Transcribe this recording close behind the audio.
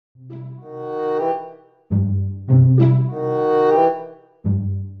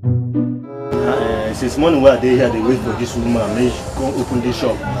Since morning where they here, they wait for this woman. Then she go open the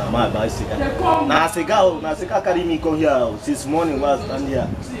shop. My buy cigar. Now cigar carry me come here. Since morning where I stand here.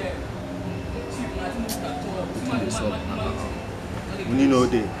 We need no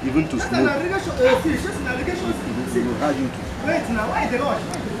day, even to smoke. How you do? Wait now, why is the rush?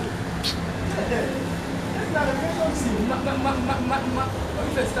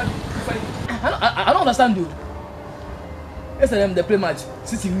 I don't understand you. Yesterday they play match.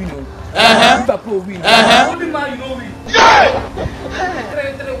 City win. Liverpool win. Only man you know win. Yeah!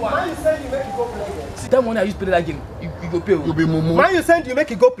 3-1. Man you send you make you go play. That money I used to play that game. You go pay. You be mumu. Man you send you make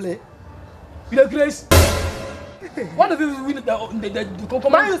you go play. You the grace. One of you win the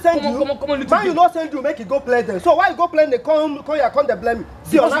man you send you. Man you not send you make you go play them. So why you go play? They come the blame me.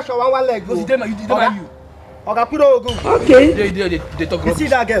 See on actual one leg. Because you did you. Okay. They talk. You see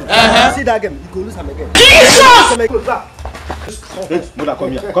that game? You see that game? You go lose them again. Let's mother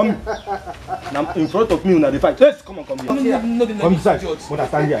come here. Come. Now in front of me when they fight. Let's come on, come here. Come inside. Mother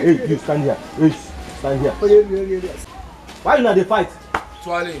stand here. Hey, you stand here. Hey, stand here. Why you not they fight?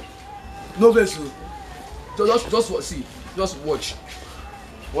 Swally. No vessel. Just see. Just watch.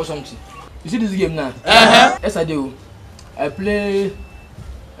 Watch something. You see this game now? Yes I do. I play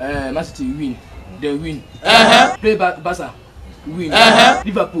Man City win. They win. Play Barca win.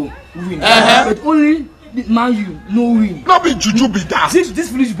 Liverpool win. But only Man U no win. Not be juju be that. This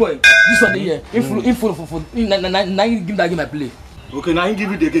foolish boy. This one here. In for now give that game I play. Okay, now he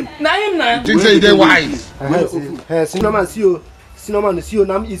give you the game. Now him now. Think say they wise. Cinnamon see you. Cinnamon see you.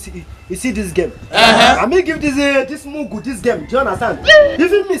 Now you see this game. I may give this Mugu this game. Do you understand?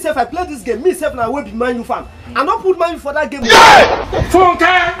 Even me if I play this game, me self now will be Man U fan. I don't put Man U for that game.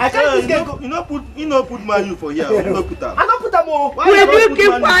 I can't this game. You not put Man U for here. You not put that. I don't put them more. Will you keep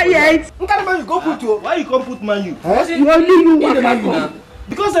quiet? Man U go put you. Why you can't put Man U? You only you want.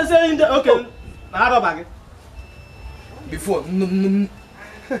 Because I say in the okay. Now bag. Before no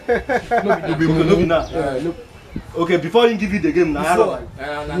be now. Okay, before he give you the game now.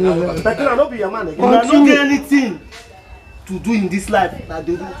 But I don't be your man again. You don't get anything to do in this life. Now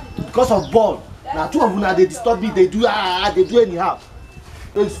they do because of ball. Now two of them they disturb me. They do anyhow.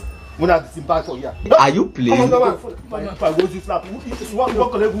 When I disembark for here. Are you playing? If I go to slap, it's one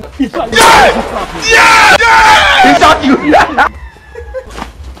walk on every. Is that you?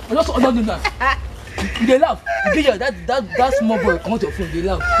 I just ordered that. They laugh. You get that small boy come out your phone. They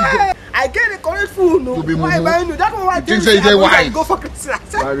laugh. I get the correct food. No. Why buy you? That's why I think say they wise. Go for Christmas.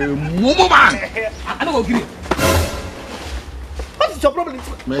 Mumu man. I don't go give it. What is your problem?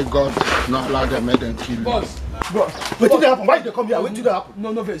 May God not allow them make them kill you. Boss. Bro, what did happen? Why did they come here? What did happen?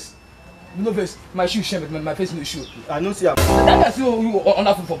 No face. No face. My shoe shame, but my face no shoe. I know see. That guy's you on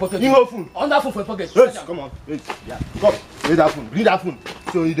that phone for pocket. You hold phone. On that phone for pocket. Yes, come on. Yes. Yeah. Come. Read that phone. Read that phone.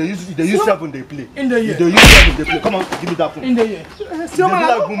 So they use cell phone they play. In the year. They use cell phone they play. Come on, give me that phone. In the year. In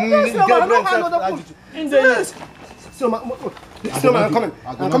the year. Cinnamon, I'm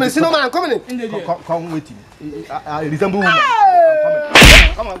coming. Cinnamon, I'm coming. In the year. Come wait. I resemble woman.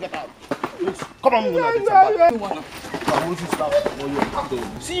 Come on, get out. Come on,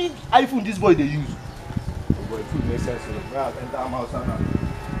 see iPhone this boy they use. Boy, food makes sense. Enter our house now.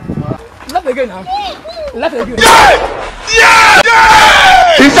 Laugh again now. Laugh again. Yeah!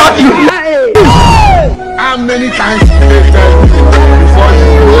 Is that you? How many times?